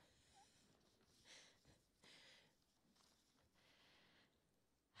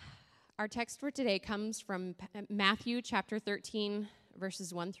Our text for today comes from Matthew chapter 13,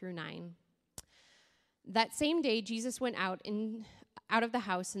 verses 1 through 9. That same day, Jesus went out of the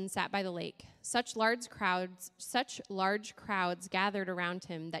house and sat by the lake. Such large crowds gathered around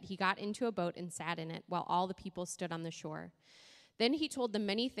him that he got into a boat and sat in it, while all the people stood on the shore. Then he told them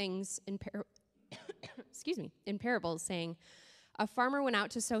many things in parables, saying, "A farmer went out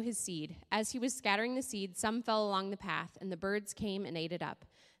to sow his seed. As he was scattering the seed, some fell along the path, and the birds came and ate it up.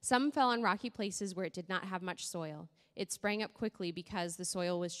 Some fell on rocky places where it did not have much soil. It sprang up quickly because the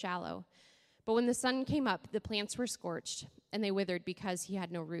soil was shallow. But when the sun came up, the plants were scorched, and they withered because he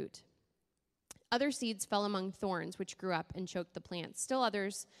had no root. Other seeds fell among thorns, which grew up and choked the plants. Still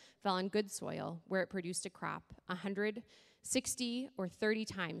others fell on good soil, where it produced a crop, 100, 60, or 30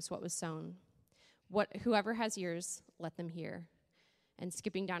 times what was sown. Whoever has ears, let them hear." And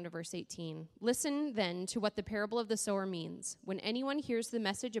skipping down to verse 18. "Listen then to what the parable of the sower means. When anyone hears the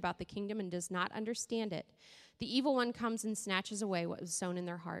message about the kingdom and does not understand it, the evil one comes and snatches away what was sown in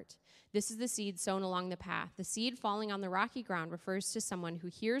their heart. This is the seed sown along the path. The seed falling on the rocky ground refers to someone who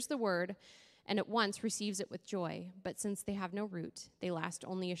hears the word and at once receives it with joy. But since they have no root, they last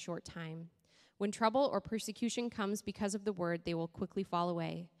only a short time. When trouble or persecution comes because of the word, they will quickly fall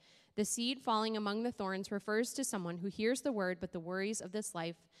away. The seed falling among the thorns refers to someone who hears the word, but the worries of this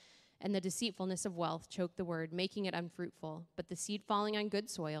life and the deceitfulness of wealth choke the word, making it unfruitful. But the seed falling on good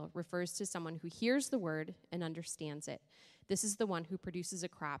soil refers to someone who hears the word and understands it. This is the one who produces a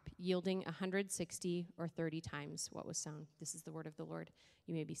crop, yielding 160 or 30 times what was sown." This is the word of the Lord.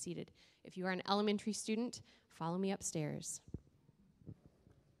 You may be seated. If you are an elementary student, follow me upstairs.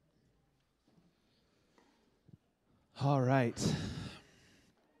 All right.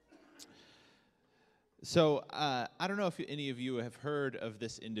 So I don't know if any of you have heard of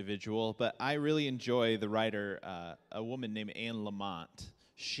this individual, but I really enjoy the writer, a woman named Anne Lamott.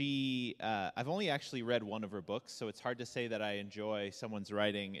 I've only actually read one of her books, so it's hard to say that I enjoy someone's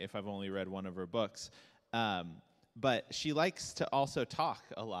writing if I've only read one of her books. But she likes to also talk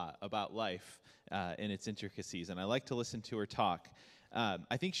a lot about life and its intricacies, and I like to listen to her talk.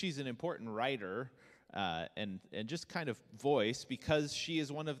 I think she's an important writer and just kind of voice, because she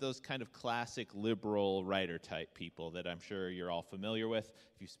is one of those kind of classic liberal writer type people that I'm sure you're all familiar with.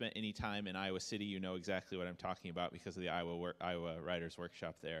 If you've spent any time in Iowa City, you know exactly what I'm talking about because of the Iowa Writers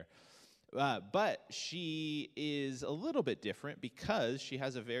Workshop there. But she is a little bit different because she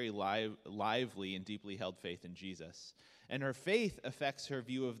has a very lively and deeply held faith in Jesus. And her faith affects her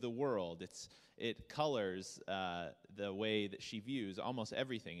view of the world. It colors the way that she views almost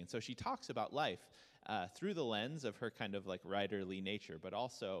everything. And so she talks about life through the lens of her kind of like writerly nature, but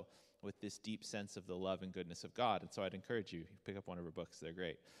also with this deep sense of the love and goodness of God. And so I'd encourage you to pick up one of her books. They're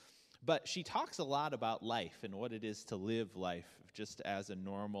great. But she talks a lot about life and what it is to live life just as a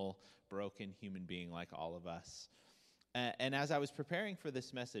normal, broken human being like all of us. And as I was preparing for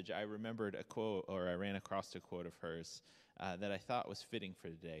this message, I remembered a quote, or I ran across a quote of hers that I thought was fitting for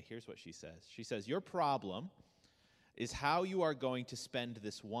today. Here's what she says. She says, "Your problem is how you are going to spend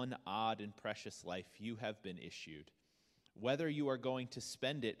this one odd and precious life you have been issued. Whether you are going to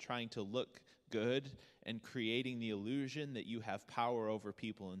spend it trying to look good and creating the illusion that you have power over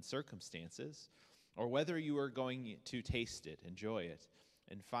people and circumstances, or whether you are going to taste it, enjoy it,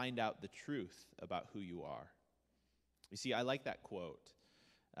 and find out the truth about who you are." You see, I like that quote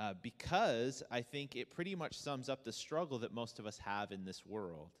because I think it pretty much sums up the struggle that most of us have in this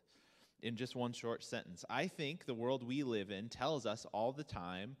world. In just one short sentence, I think the world we live in tells us all the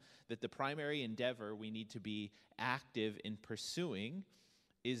time that the primary endeavor we need to be active in pursuing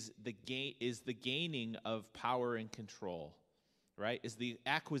is the gaining of power and control, right? Is the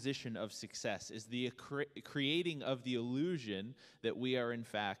acquisition of success, is the creating of the illusion that we are in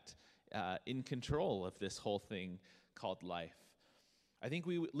fact in control of this whole thing called life. I think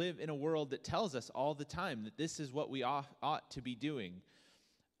we live in a world that tells us all the time that this is what we ought to be doing.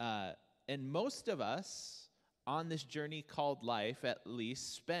 And most of us on this journey called life, at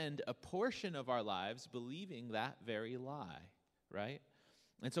least, spend a portion of our lives believing that very lie, right?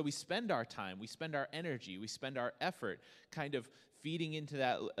 And so we spend our time, we spend our energy, we spend our effort kind of feeding into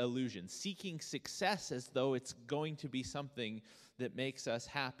that illusion, seeking success as though it's going to be something that makes us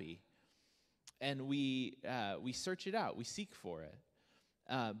happy. And we search it out, we seek for it.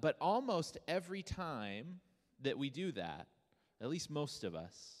 But almost every time that we do that, at least most of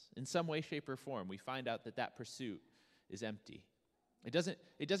us, in some way, shape, or form, we find out that pursuit is empty. It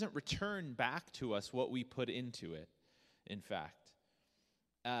doesn't return back to us what we put into it, in fact.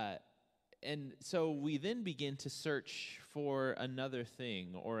 And so we then begin to search for another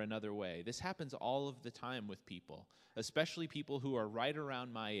thing or another way. This happens all of the time with people, especially people who are right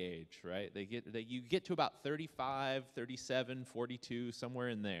around my age, right? You get to about 35, 37, 42, somewhere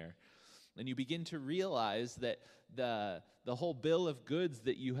in there. And you begin to realize that the whole bill of goods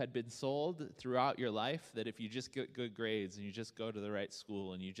that you had been sold throughout your life, that if you just get good grades and you just go to the right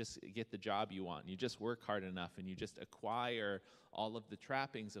school and you just get the job you want and you just work hard enough and you just acquire all of the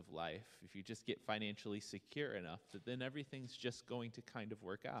trappings of life, if you just get financially secure enough, that then everything's just going to kind of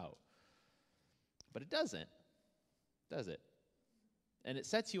work out. But it doesn't, does it? And it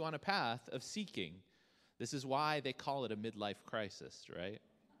sets you on a path of seeking. This is why they call it a midlife crisis, right?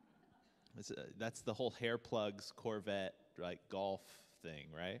 That's the whole hair plugs, Corvette, like golf thing,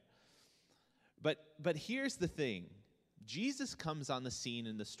 right? But here's the thing. Jesus comes on the scene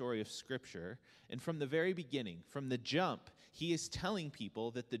in the story of Scripture, and from the very beginning, from the jump, he is telling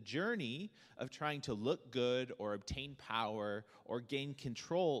people that the journey of trying to look good or obtain power or gain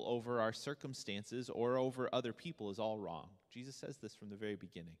control over our circumstances or over other people is all wrong. Jesus says this from the very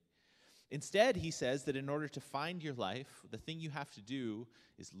beginning. Instead, he says that in order to find your life, the thing you have to do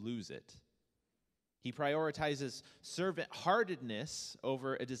is lose it. He prioritizes servant-heartedness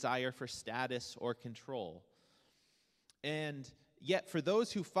over a desire for status or control. And yet, for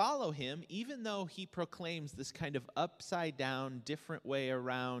those who follow him, even though he proclaims this kind of upside-down, different way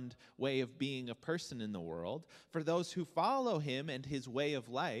of being a person in the world, for those who follow him and his way of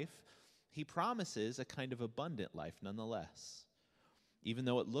life, he promises a kind of abundant life nonetheless, even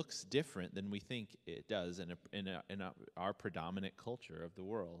though it looks different than we think it does in our predominant culture of the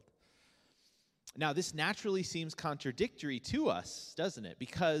world. Now, this naturally seems contradictory to us, doesn't it?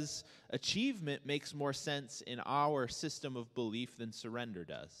 Because achievement makes more sense in our system of belief than surrender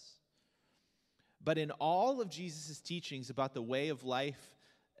does. But in all of Jesus' teachings about the way of life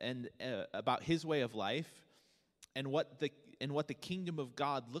and about his way of life and what the kingdom of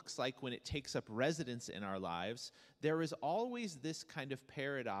God looks like when it takes up residence in our lives, there is always this kind of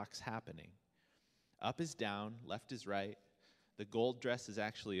paradox happening. Up is down, left is right. The gold dress is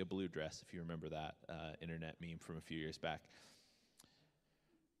actually a blue dress, if you remember that internet meme from a few years back.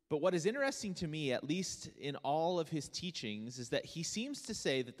 But what is interesting to me, at least in all of his teachings, is that he seems to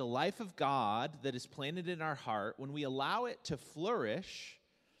say that the life of God that is planted in our heart, when we allow it to flourish,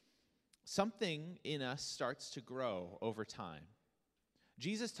 something in us starts to grow over time.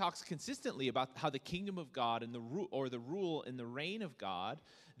 Jesus talks consistently about how the kingdom of God and the rule and the reign of God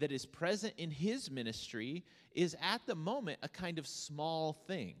that is present in his ministry is at the moment a kind of small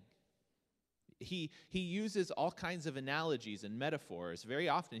thing. He uses all kinds of analogies and metaphors. Very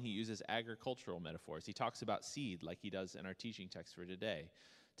often he uses agricultural metaphors. He talks about seed like he does in our teaching text for today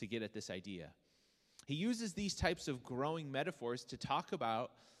to get at this idea. He uses these types of growing metaphors to talk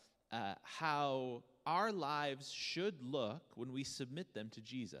about how our lives should look when we submit them to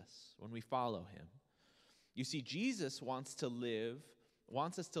Jesus, when we follow him. You see, Jesus wants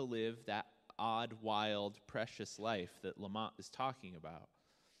us to live that odd, wild, precious life that Lamont is talking about.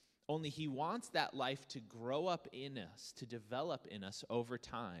 Only he wants that life to grow up in us, to develop in us over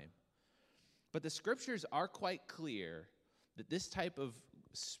time. But the scriptures are quite clear that this type of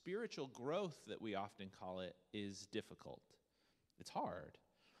spiritual growth that we often call it is difficult. It's hard.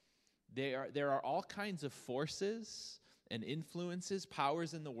 There are all kinds of forces and influences,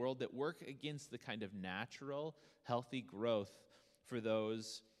 powers in the world that work against the kind of natural, healthy growth for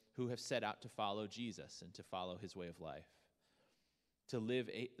those who have set out to follow Jesus and to follow his way of life. To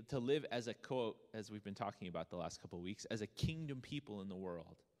live as a quote, as we've been talking about the last couple of weeks, as a kingdom people in the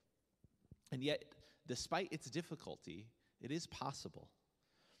world. And yet, despite its difficulty, it is possible.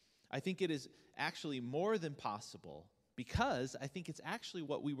 I think it is actually more than possible, because I think it's actually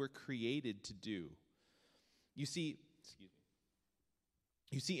what we were created to do. You see,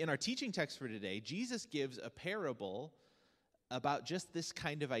 in our teaching text for today, Jesus gives a parable about just this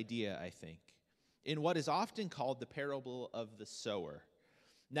kind of idea, I think, in what is often called the parable of the sower.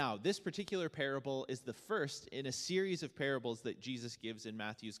 Now, this particular parable is the first in a series of parables that Jesus gives in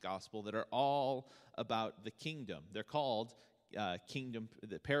Matthew's gospel that are all about the kingdom. They're called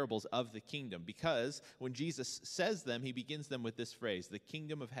the parables of the kingdom, because when Jesus says them, he begins them with this phrase, the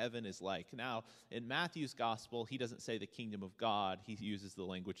kingdom of heaven is like. Now, in Matthew's gospel, he doesn't say the kingdom of God, he uses the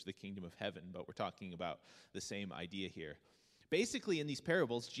language the kingdom of heaven, but we're talking about the same idea here. Basically, in these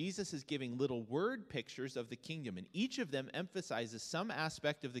parables, Jesus is giving little word pictures of the kingdom, and each of them emphasizes some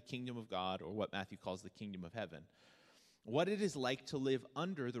aspect of the kingdom of God, or what Matthew calls the kingdom of heaven, what it is like to live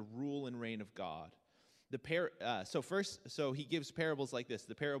under the rule and reign of God. So he gives parables like this: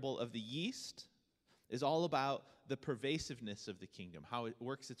 the parable of the yeast is all about the pervasiveness of the kingdom, how it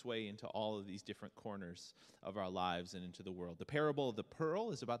works its way into all of these different corners of our lives and into the world. The parable of the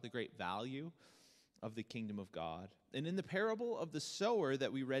pearl is about the great value of the kingdom of God. And in the parable of the sower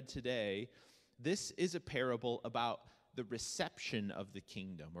that we read today, this is a parable about the reception of the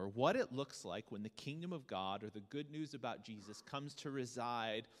kingdom, or what it looks like when the kingdom of God, or the good news about Jesus, comes to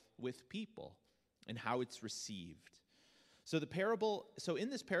reside with people, and how it's received. So in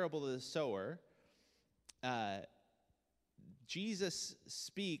this parable of the sower, Jesus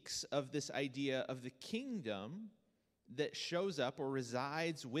speaks of this idea of the kingdom that shows up or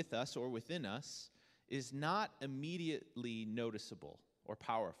resides with us or within us is not immediately noticeable or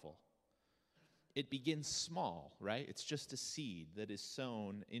powerful. It begins small, right? It's just a seed that is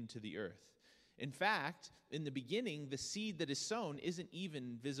sown into the earth. In fact, in the beginning, the seed that is sown isn't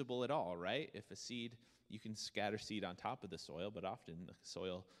even visible at all, right? If a seed, you can scatter seed on top of the soil, but often the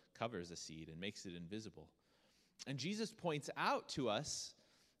soil covers a seed and makes it invisible. And Jesus points out to us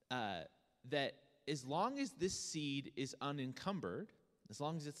that as long as this seed is unencumbered, as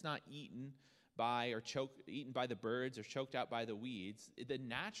long as it's not eaten by the birds or choked out by the weeds, the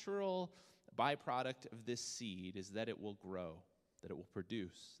natural byproduct of this seed is that it will grow, that it will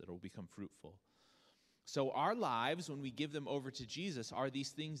produce, that it will become fruitful. So our lives, when we give them over to Jesus, are these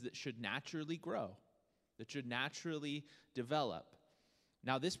things that should naturally grow, that should naturally develop.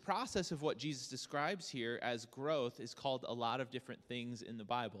 Now, this process of what Jesus describes here as growth is called a lot of different things in the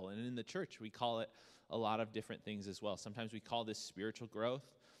Bible. And in the church, we call it a lot of different things as well. Sometimes we call this spiritual growth.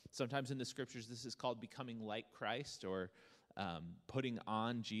 Sometimes in the scriptures, this is called becoming like Christ, or putting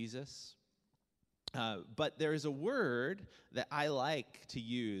on Jesus. But there is a word that I like to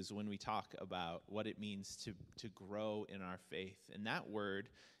use when we talk about what it means to grow in our faith, and that word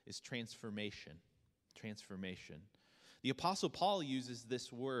is transformation. Transformation. The Apostle Paul uses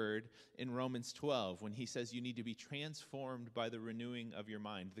this word in Romans 12 when he says you need to be transformed by the renewing of your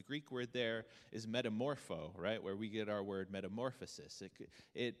mind. The Greek word there is metamorpho, right, where we get our word metamorphosis.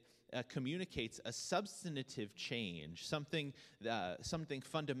 It communicates a substantive change, something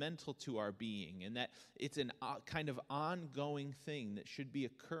fundamental to our being, and that it's a kind of ongoing thing that should be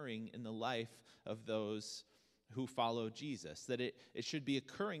occurring in the life of those who follow Jesus, that it should be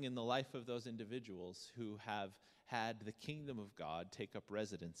occurring in the life of those individuals who have had the kingdom of God take up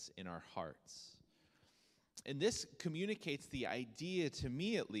residence in our hearts. And this communicates the idea, to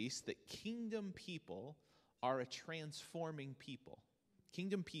me at least, that kingdom people are a transforming people.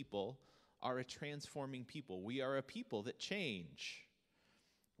 Kingdom people are a transforming people. We are a people that change.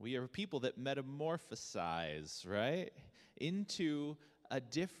 We are a people that metamorphosize, right, into a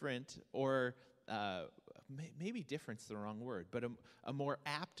different, or maybe different's the wrong word, but a more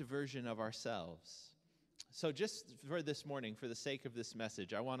apt version of ourselves. So just for this morning, for the sake of this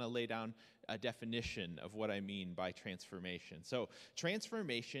message, I want to lay down a definition of what I mean by transformation. So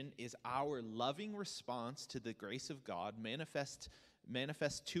transformation is our loving response to the grace of God manifest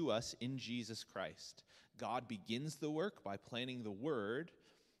to us in Jesus Christ. God begins the work by planting the word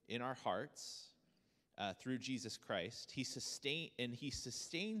in our hearts through Jesus Christ. He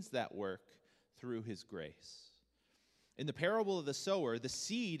sustains that work through his grace. In the parable of the sower, when the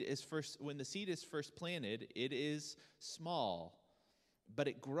seed is first planted, it is small, but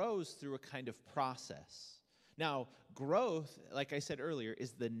it grows through a kind of process. Now, growth, like I said earlier,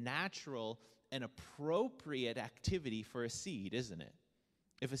 is the natural and appropriate activity for a seed, isn't it?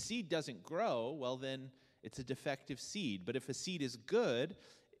 If a seed doesn't grow, well then it's a defective seed. But if a seed is good,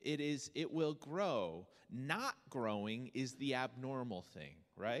 it will grow. Not growing is the abnormal thing,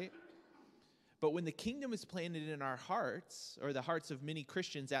 right? But when the kingdom is planted in our hearts, or the hearts of many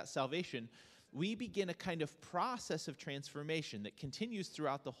Christians at salvation, we begin a kind of process of transformation that continues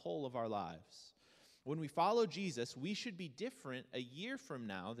throughout the whole of our lives. When we follow Jesus, we should be different a year from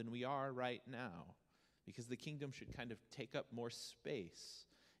now than we are right now, because the kingdom should kind of take up more space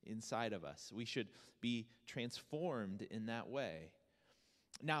inside of us. We should be transformed in that way.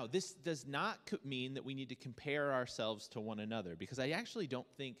 Now, this does not mean that we need to compare ourselves to one another, because I actually don't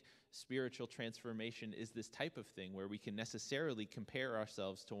think spiritual transformation is this type of thing where we can necessarily compare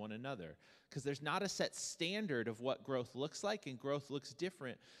ourselves to one another, because there's not a set standard of what growth looks like, and growth looks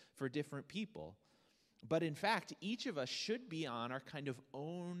different for different people. But in fact, each of us should be on our kind of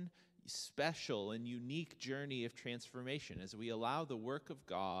own special and unique journey of transformation as we allow the work of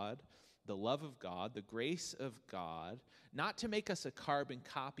God, the love of God, the grace of God, not to make us a carbon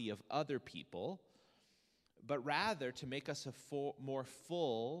copy of other people, but rather to make us a more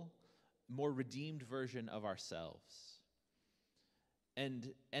full, more redeemed version of ourselves.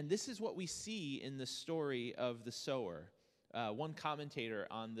 And this is what we see in the story of the sower. One commentator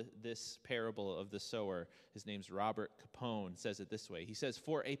on this parable of the sower, his name's Robert Capone, says it this way. He says,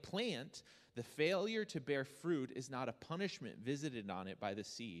 "For a plant, the failure to bear fruit is not a punishment visited on it by the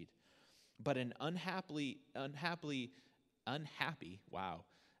seed, but an unhappy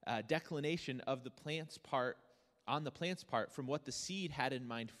declination of the plant's part from what the seed had in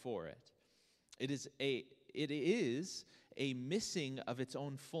mind for it. It is a missing of its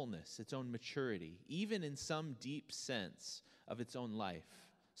own fullness, its own maturity, even in some deep sense of its own life.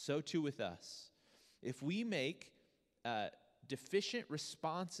 So too with us. If we make deficient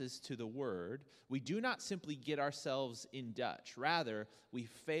responses to the word, we do not simply get ourselves in Dutch. Rather, we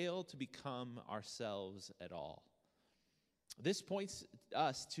fail to become ourselves at all." This points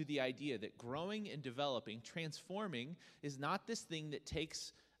us to the idea that growing and developing, transforming, is not this thing that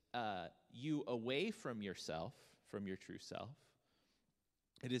takes you away from yourself, from your true self.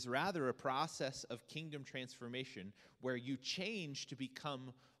 It is rather a process of kingdom transformation where you change to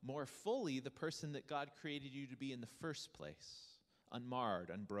become more fully the person that God created you to be in the first place, unmarred,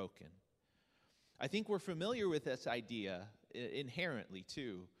 unbroken. I think we're familiar with this idea inherently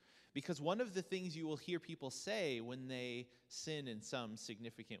too, because one of the things you will hear people say when they sin in some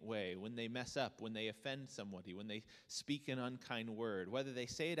significant way, when they mess up, when they offend somebody, when they speak an unkind word, whether they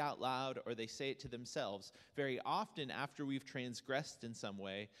say it out loud or they say it to themselves, very often after we've transgressed in some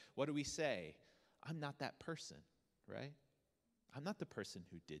way, what do we say? "I'm not that person," right? "I'm not the person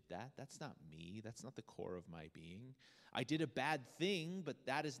who did that. That's not me. That's not the core of my being. I did a bad thing, but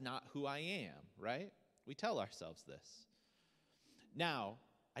that is not who I am," right? We tell ourselves this. Now,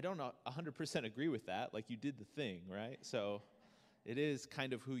 I don't 100% agree with that, like you did the thing, right? So it is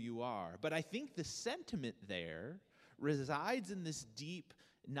kind of who you are. But I think the sentiment there resides in this deep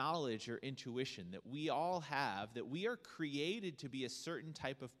knowledge or intuition that we all have, that we are created to be a certain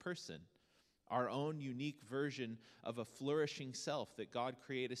type of person, our own unique version of a flourishing self that God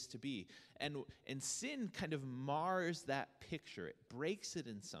created us to be. And sin kind of mars that picture. It breaks it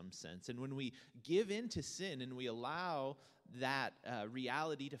in some sense. And when we give in to sin and we allow that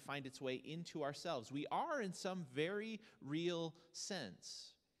reality to find its way into ourselves, we are in some very real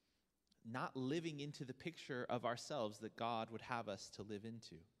sense not living into the picture of ourselves that God would have us to live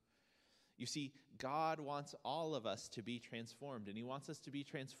into. You see, God wants all of us to be transformed, and he wants us to be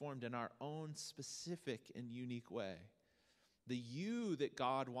transformed in our own specific and unique way. The you that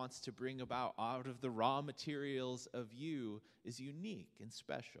God wants to bring about out of the raw materials of you is unique and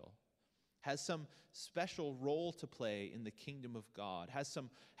special, has some special role to play in the kingdom of God, has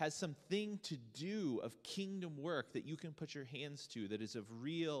something to do of kingdom work that you can put your hands to that is of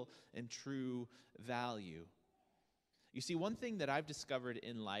real and true value. You see, one thing that I've discovered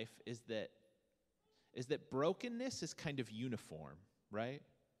in life is that brokenness is kind of uniform, right?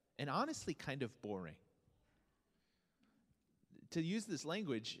 And honestly, kind of boring. To use this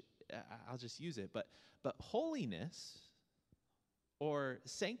language, I'll just use it, but holiness, or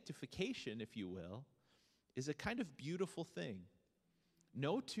sanctification, if you will, is a kind of beautiful thing.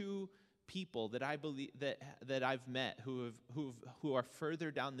 No two people that I believe that I've met who are further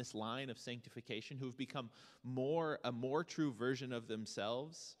down this line of sanctification, who have become a more true version of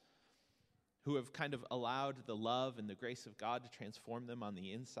themselves, who have kind of allowed the love and the grace of God to transform them on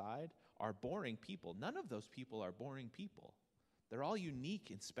the inside, are boring people. None of those people are boring people. They're all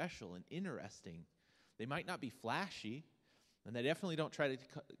unique and special and interesting. They might not be flashy, and they definitely don't try to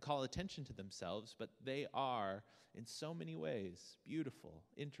call attention to themselves, but they are, in so many ways, beautiful,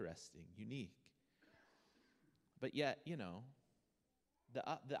 interesting, unique. But yet,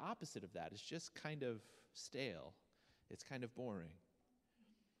 the opposite of that is just kind of stale. It's kind of boring.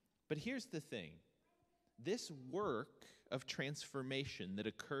 But here's the thing. This work of transformation that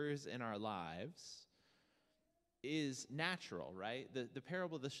occurs in our lives is natural, right? The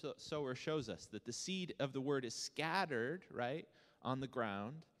parable of the sower shows us that the seed of the word is scattered, right, on the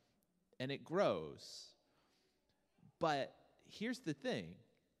ground, and it grows. But here's the thing.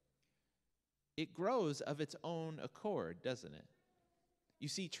 It grows of its own accord, doesn't it? You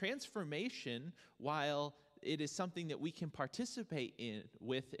see, transformation, while it is something that we can participate in,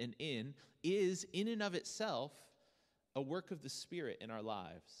 is in and of itself a work of the Spirit in our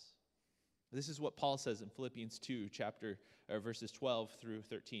lives. This is what Paul says in Philippians 2, verses 12 through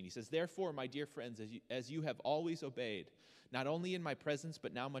 13. He says, "Therefore, my dear friends, as you have always obeyed, not only in my presence,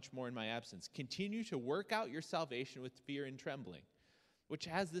 but now much more in my absence, continue to work out your salvation with fear and trembling," which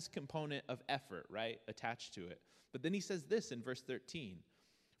has this component of effort, right, attached to it. But then he says this in verse 13,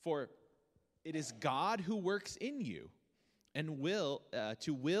 "For it is God who works in you and will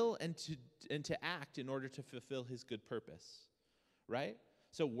and to act in order to fulfill his good purpose," right?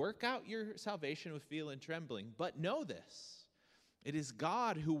 So work out your salvation with fear and trembling, but know this, It is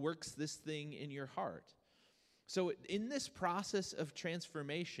God who works this thing in your heart. So in this process of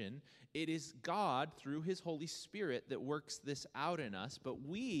transformation, it is God, through his Holy Spirit, that works this out in us, but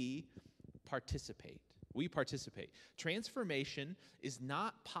we participate. We participate. Transformation is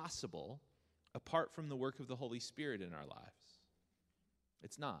not possible apart from the work of the Holy Spirit in our lives.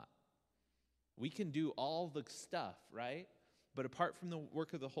 It's not. We can do all the stuff, right? But apart from the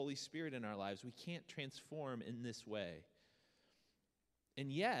work of the Holy Spirit in our lives, we can't transform in this way.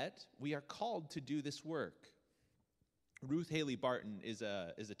 And yet, we are called to do this work. Ruth Haley Barton is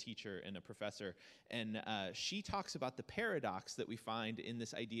a teacher and a professor, and she talks about the paradox that we find in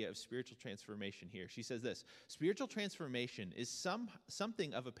this idea of spiritual transformation here. She says this: spiritual transformation is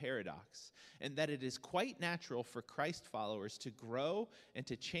something of a paradox, and that it is quite natural for Christ followers to grow and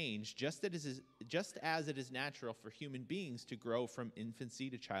to change, just as it is natural for human beings to grow from infancy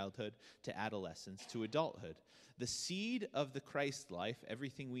to childhood to adolescence to adulthood. The seed of the Christ life,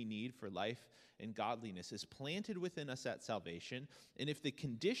 everything we need for life and godliness, is planted within us at salvation, and if the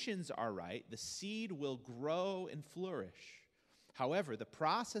conditions are right, the seed will grow and flourish. However, the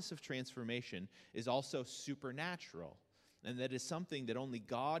process of transformation is also supernatural, and that is something that only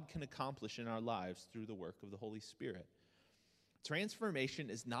God can accomplish in our lives through the work of the Holy Spirit. Transformation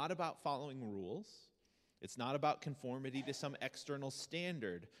is not about following rules. It's not about conformity to some external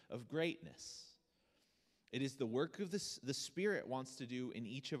standard of greatness. It is the work of the Spirit wants to do in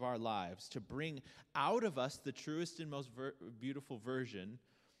each of our lives, to bring out of us the truest and most beautiful version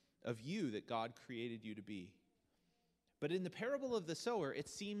of you that God created you to be. But in the parable of the sower, it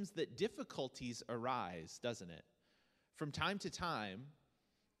seems that difficulties arise, doesn't it? From time to time,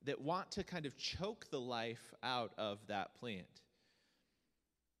 that want to kind of choke the life out of that plant.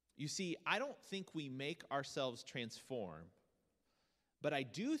 You see, I don't think we make ourselves transform. But I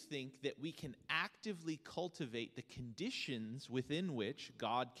do think that we can actively cultivate the conditions within which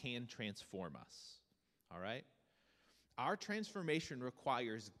God can transform us. All right? Our transformation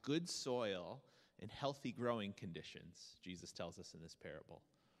requires good soil and healthy growing conditions, Jesus tells us in this parable.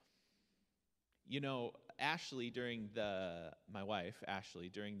 You know, my wife, Ashley,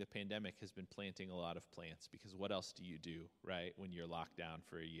 during the pandemic has been planting a lot of plants, because what else do you do, right, when you're locked down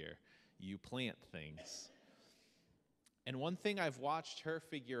for a year? You plant things. And one thing I've watched her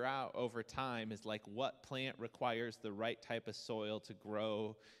figure out over time is like what plant requires the right type of soil to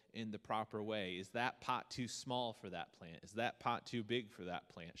grow in the proper way. Is that pot too small for that plant? Is that pot too big for that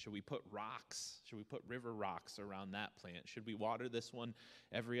plant? Should we put rocks? Should we put river rocks around that plant? Should we water this one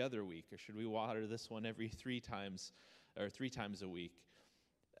every other week? Or should we water this one every 3 times a week?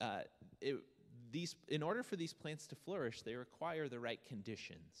 In order for these plants to flourish, they require the right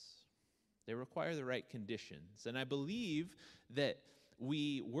conditions. They require the right conditions. And I believe that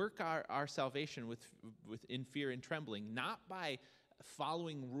we work our salvation in fear and trembling, not by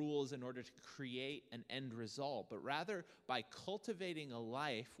following rules in order to create an end result, but rather by cultivating a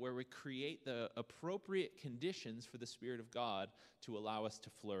life where we create the appropriate conditions for the Spirit of God to allow us to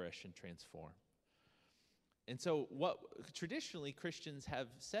flourish and transform. And so what traditionally Christians have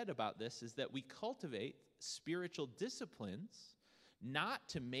said about this is that we cultivate spiritual disciplines not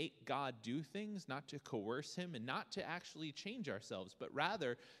to make God do things, not to coerce him, and not to actually change ourselves, but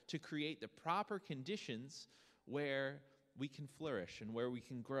rather to create the proper conditions where we can flourish and where we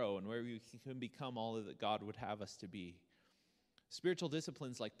can grow and where we can become all that God would have us to be. Spiritual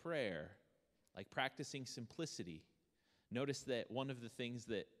disciplines like prayer, like practicing simplicity. Notice that one of the things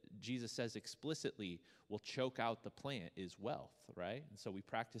that Jesus says explicitly will choke out the plant is wealth, right? And so we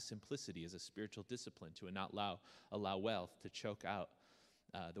practice simplicity as a spiritual discipline to not allow wealth to choke out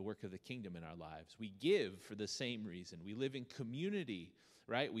the work of the kingdom in our lives. We give for the same reason. We live in community,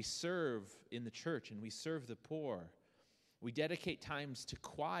 right? We serve in the church and we serve the poor. We dedicate times to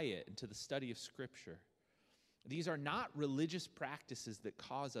quiet and to the study of Scripture. These are not religious practices that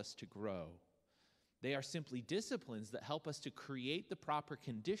cause us to grow. They are simply disciplines that help us to create the proper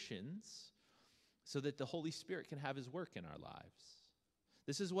conditions so that the Holy Spirit can have his work in our lives.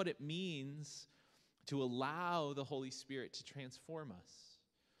 This is what it means to allow the Holy Spirit to transform us,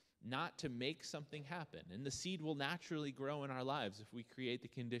 not to make something happen. And the seed will naturally grow in our lives if we create the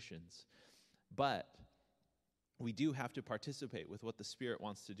conditions. But we do have to participate with what the Spirit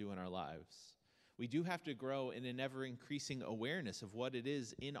wants to do in our lives. We do have to grow in an ever-increasing awareness of what it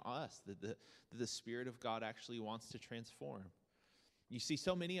is in us that the Spirit of God actually wants to transform. You see,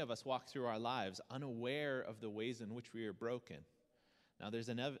 so many of us walk through our lives unaware of the ways in which we are broken. Now, there's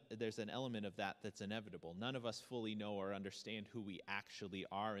an element of that that's inevitable. None of us fully know or understand who we actually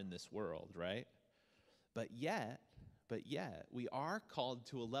are in this world, right? But yet, but yet we are called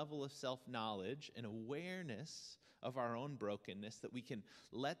to a level of self-knowledge and awareness of our own brokenness that we can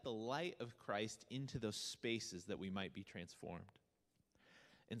let the light of Christ into those spaces that we might be transformed.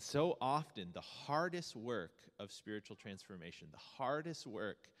 And so often, the hardest work of spiritual transformation, the hardest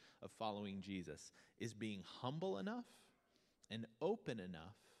work of following Jesus, is being humble enough and open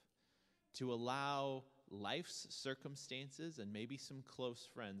enough to allow life's circumstances and maybe some close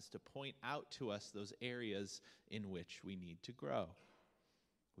friends to point out to us those areas in which we need to grow.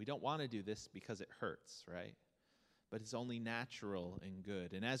 We don't want to do this because it hurts, right? But it's only natural and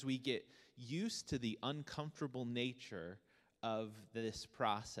good. And as we get used to the uncomfortable nature of this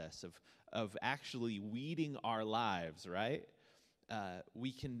process of actually weeding our lives, right?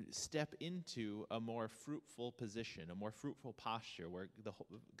 We can step into a more fruitful position, a more fruitful posture where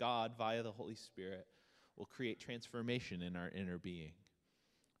God, via the Holy Spirit, will create transformation in our inner being.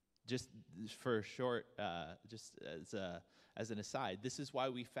 Just for a short, just as an aside, this is why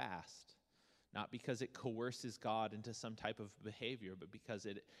we fast. Not because it coerces God into some type of behavior, but because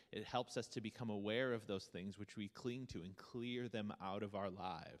it helps us to become aware of those things which we cling to and clear them out of our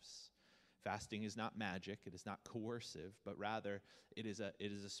lives. Fasting is not magic, it is not coercive, but rather it is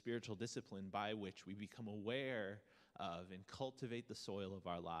a spiritual discipline by which we become aware of and cultivate the soil of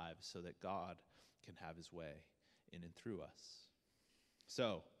our lives so that God can have his way in and through us.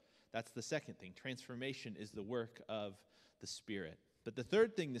 So, that's the second thing. Transformation is the work of the Spirit. But the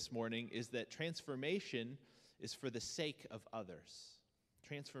third thing this morning is that transformation is for the sake of others.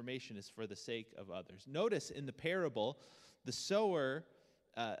 Transformation is for the sake of others. Notice in the parable, the sower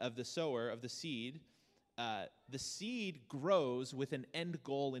of the seed, the seed grows with an end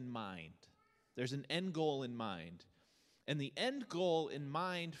goal in mind. There's an end goal in mind. And the end goal in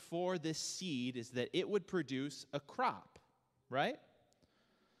mind for this seed is that it would produce a crop, right?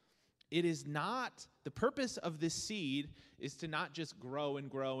 It is not, the purpose of this seed is to not just grow and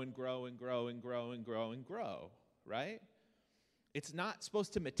grow and grow and grow and grow and grow and grow, right? It's not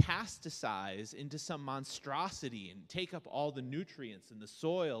supposed to metastasize into some monstrosity and take up all the nutrients and the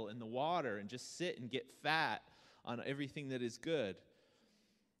soil and the water and just sit and get fat on everything that is good.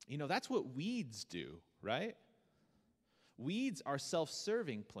 You know, that's what weeds do, right? Weeds are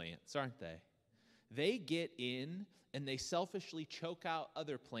self-serving plants, aren't they? They get in and they selfishly choke out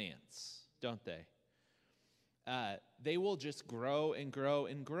other plants, don't they? They will just grow and grow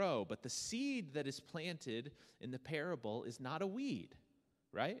and grow. But the seed that is planted in the parable is not a weed,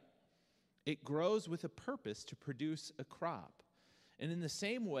 right? It grows with a purpose to produce a crop. And in the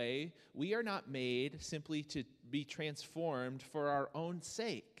same way, we are not made simply to be transformed for our own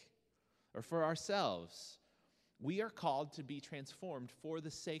sake or for ourselves. We are called to be transformed for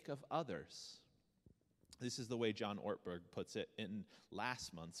the sake of others. This is the way John Ortberg puts it in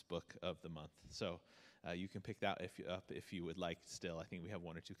last month's book of the month. So you can pick that up if you would like still. I think we have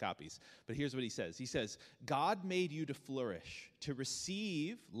one or two copies. But here's what he says. He says, God made you to flourish, to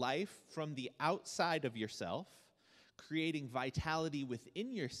receive life from the outside of yourself, creating vitality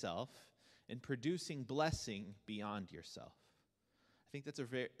within yourself, and producing blessing beyond yourself. I think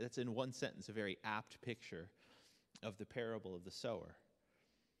that's in one sentence a very apt picture of the parable of the sower.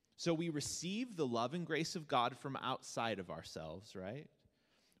 So we receive the love and grace of God from outside of ourselves, right?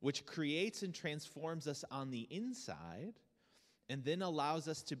 Which creates and transforms us on the inside and then allows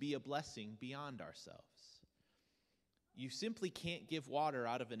us to be a blessing beyond ourselves. You simply can't give water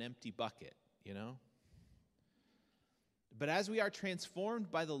out of an empty bucket, you know? But as we are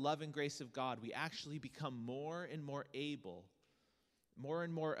transformed by the love and grace of God, we actually become more and more able, more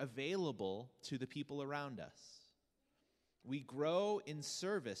and more available to the people around us. We grow in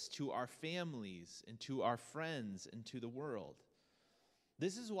service to our families and to our friends and to the world.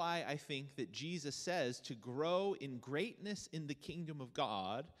 This is why I think that Jesus says to grow in greatness in the kingdom of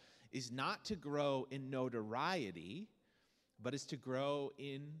God is not to grow in notoriety, but is to grow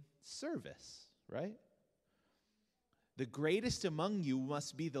in service, right? The greatest among you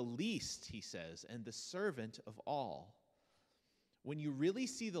must be the least, he says, and the servant of all. When you really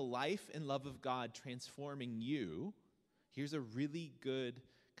see the life and love of God transforming you, here's a really good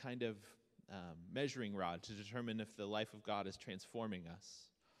kind of measuring rod to determine if the life of God is transforming us.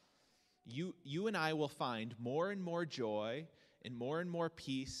 You and I will find more and more joy and more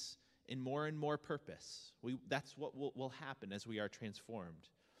peace and more purpose. That's what will happen as we are transformed.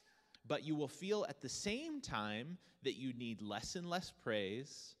 But you will feel at the same time that you need less and less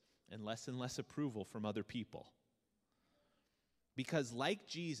praise and less approval from other people. Because like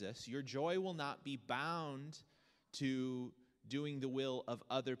Jesus, your joy will not be bound to doing the will of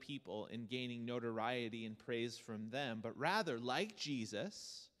other people and gaining notoriety and praise from them, but rather, like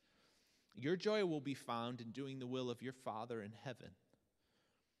Jesus, Your joy will be found in doing the will of your Father in heaven.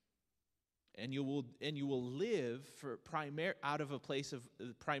 And you will live out of a place of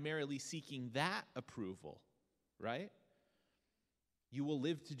primarily seeking that approval, right? You will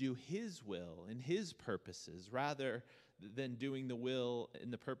live to do his will and his purposes rather than doing the will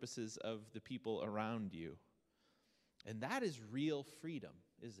and the purposes of the people around you. And that is real freedom,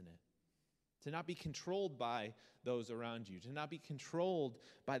 isn't it? To not be controlled by those around you, to not be controlled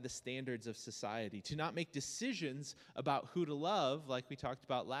by the standards of society, to not make decisions about who to love, like we talked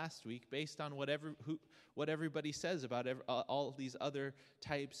about last week, based on what everybody says about all these other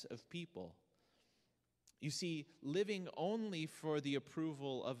types of people. You see, living only for the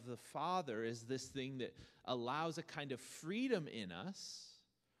approval of the Father is this thing that allows a kind of freedom in us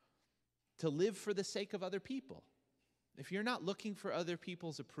to live for the sake of other people. If you're not looking for other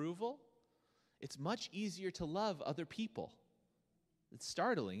people's approval, it's much easier to love other people. It's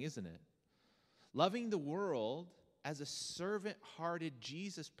startling, isn't it? Loving the world as a servant-hearted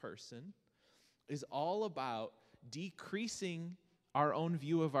Jesus person is all about decreasing our own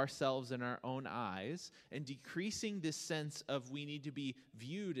view of ourselves in our own eyes and decreasing this sense of we need to be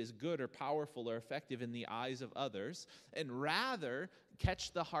viewed as good or powerful or effective in the eyes of others, and rather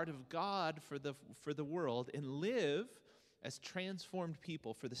catch the heart of God for the world and live as transformed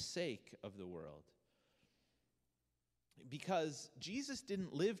people for the sake of the world. Because Jesus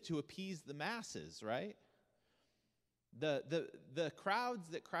didn't live to appease the masses, right? The crowds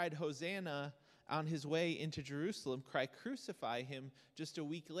that cried Hosanna on his way into Jerusalem cry, crucify him, just a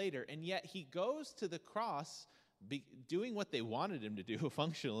week later. And yet he goes to the cross doing what they wanted him to do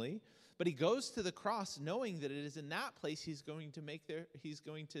functionally, but he goes to the cross knowing that it is in that place he's going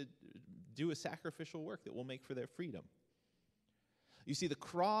to do a sacrificial work that will make for their freedom. You see, the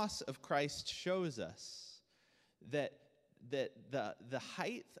cross of Christ shows us that the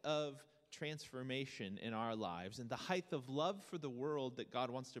height of transformation in our lives and the height of love for the world that God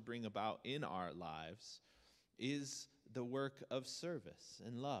wants to bring about in our lives is the work of service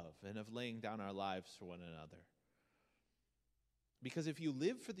and love and of laying down our lives for one another. Because if you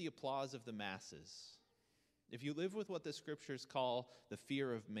live for the applause of the masses, if you live with what the scriptures call the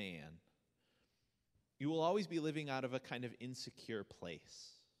fear of man, you will always be living out of a kind of insecure place.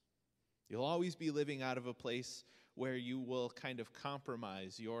 You'll always be living out of a place where you will kind of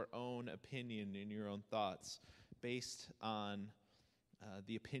compromise your own opinion and your own thoughts based on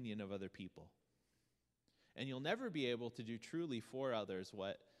the opinion of other people. And you'll never be able to do truly for others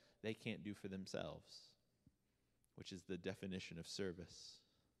what they can't do for themselves, which is the definition of service.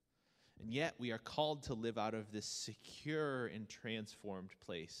 And yet we are called to live out of this secure and transformed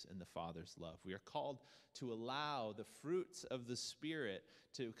place in the Father's love. We are called to allow the fruits of the Spirit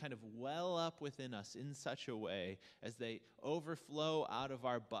to kind of well up within us in such a way as they overflow out of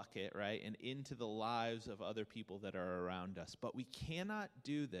our bucket, right, and into the lives of other people that are around us. But we cannot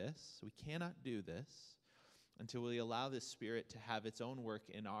do this until we allow this Spirit to have its own work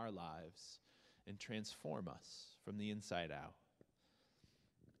in our lives and transform us from the inside out.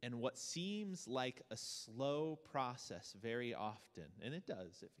 And what seems like a slow process very often, and it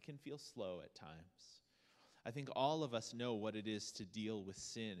does, it can feel slow at times. I think all of us know what it is to deal with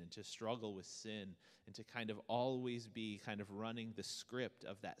sin and to struggle with sin and to kind of always be kind of running the script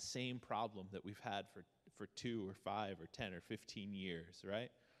of that same problem that we've had for 2 or 5 or 10 or 15 years, right?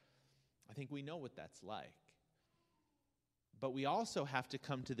 I think we know what that's like. But we also have to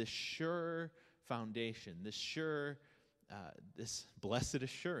come to this sure foundation, this blessed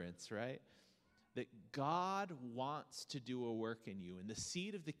assurance, right? That God wants to do a work in you, and the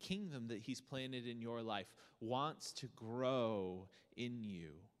seed of the kingdom that he's planted in your life wants to grow in you.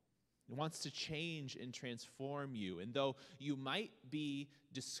 It wants to change and transform you. And though you might be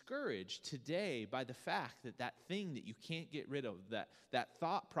discouraged today by the fact that thing that you can't get rid of, that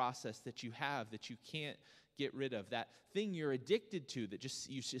thought process that you have that you can't get rid of, that thing you're addicted to that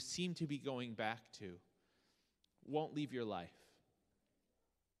you just seem to be going back to, won't leave your life.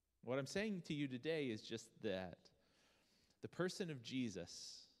 What I'm saying to you today is just that the person of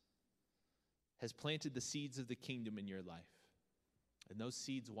Jesus has planted the seeds of the kingdom in your life, and those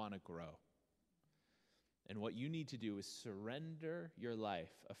seeds want to grow. And what you need to do is surrender your life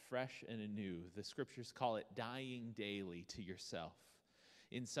afresh and anew. The scriptures call it dying daily to yourself,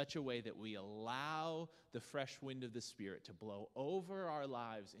 in such a way that we allow the fresh wind of the Spirit to blow over our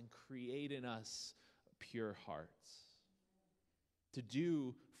lives and create in us pure hearts, to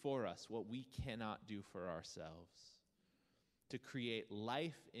do for us what we cannot do for ourselves, to create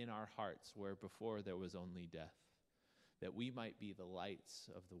life in our hearts where before there was only death, that we might be the lights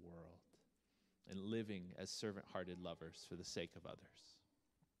of the world and living as servant-hearted lovers for the sake of others.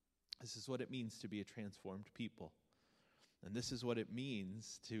 This is what it means to be a transformed people. And this is what it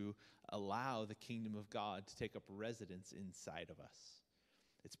means to allow the kingdom of God to take up residence inside of us.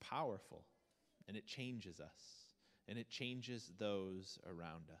 It's powerful, and it changes us, and it changes those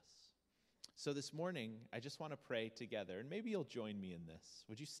around us. So this morning, I just want to pray together, and maybe you'll join me in this.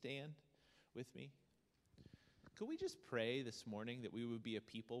 Would you stand with me? Could we just pray this morning that we would be a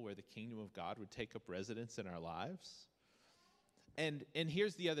people where the kingdom of God would take up residence in our lives? And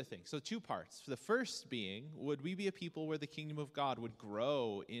here's the other thing. So 2 parts. The first being, would we be a people where the kingdom of God would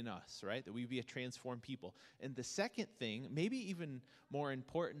grow in us, right? That we be a transformed people. And the second thing, maybe even more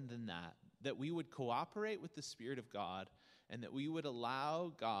important than that, that we would cooperate with the Spirit of God and that we would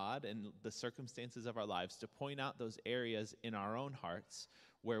allow God and the circumstances of our lives to point out those areas in our own hearts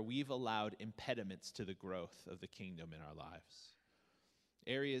where we've allowed impediments to the growth of the kingdom in our lives.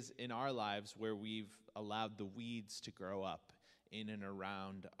 Areas in our lives where we've allowed the weeds to grow up in and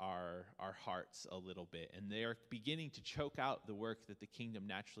around our hearts a little bit, and they're beginning to choke out the work that the kingdom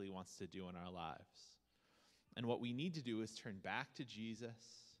naturally wants to do in our lives. And what we need to do is turn back to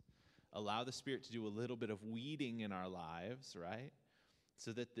Jesus, allow the Spirit to do a little bit of weeding in our lives, right?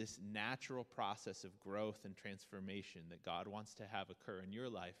 So that this natural process of growth and transformation that God wants to have occur in your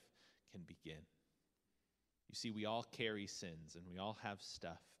life can begin. You see, we all carry sins and we all have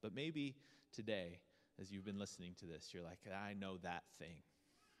stuff, but maybe today, as you've been listening to this, you're like, I know that thing.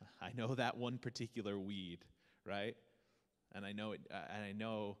 I know that one particular weed, right? And I know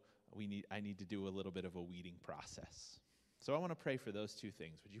I need to do a little bit of a weeding process. So I want to pray for those 2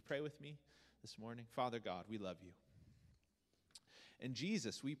 things. Would you pray with me this morning? Father God, we love you. And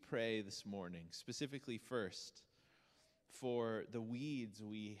Jesus, we pray this morning, specifically first, for the weeds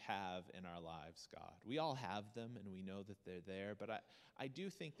we have in our lives, God. We all have them, and we know that they're there, but I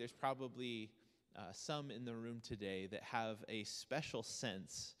do think there's probably some in the room today that have a special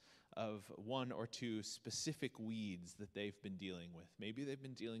sense of 1 or 2 specific weeds that they've been dealing with. Maybe they've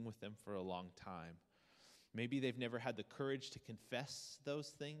been dealing with them for a long time. Maybe they've never had the courage to confess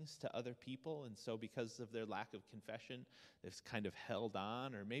those things to other people, and so because of their lack of confession, they've kind of held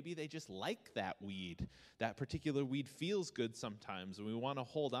on. Or maybe they just like that weed. That particular weed feels good sometimes, and we want to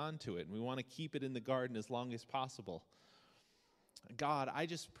hold on to it, and we want to keep it in the garden as long as possible. God, I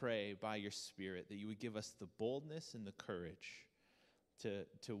just pray by your Spirit that you would give us the boldness and the courage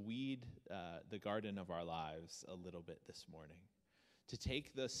to weed the garden of our lives a little bit this morning. To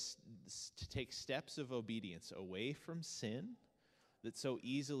take steps of obedience away from sin that so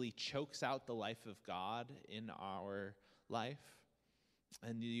easily chokes out the life of God in our life.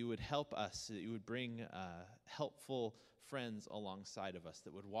 And you would help us, that you would bring helpful friends alongside of us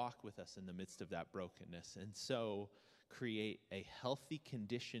that would walk with us in the midst of that brokenness, and so create a healthy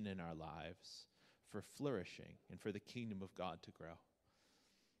condition in our lives for flourishing and for the kingdom of God to grow.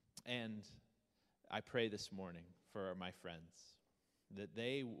 And I pray this morning for my friends that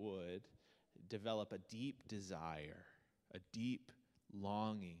they would develop a deep desire, a deep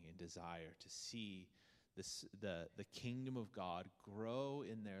longing and desire to see the kingdom of God grow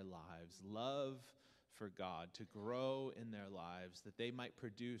in their lives, love for God to grow in their lives, that they might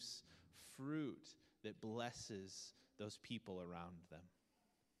produce fruit that blesses those people around them.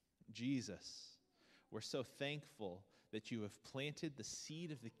 Jesus, we're so thankful that you have planted the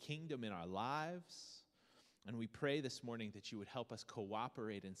seed of the kingdom in our lives. And we pray this morning that you would help us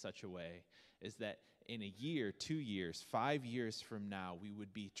cooperate in such a way as that in a year, 2 years, 5 years from now, we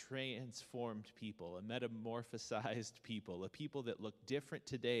would be transformed people, a metamorphosized people, a people that look different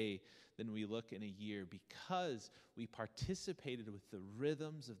today than we look in a year because we participated with the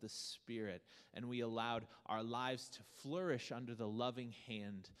rhythms of the Spirit and we allowed our lives to flourish under the loving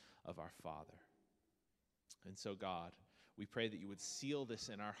hand of our Father. And so, God, we pray that you would seal this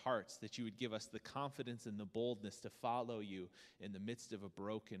in our hearts, that you would give us the confidence and the boldness to follow you in the midst of a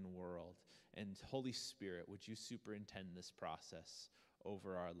broken world. And Holy Spirit, would you superintend this process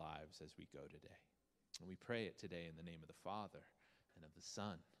over our lives as we go today? And we pray it today in the name of the Father and of the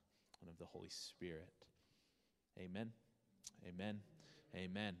Son and of the Holy Spirit. Amen. Amen.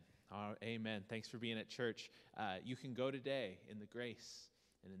 Amen. Amen. Thanks for being at church. You can go today in the grace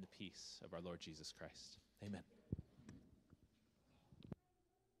and in the peace of our Lord Jesus Christ. Amen.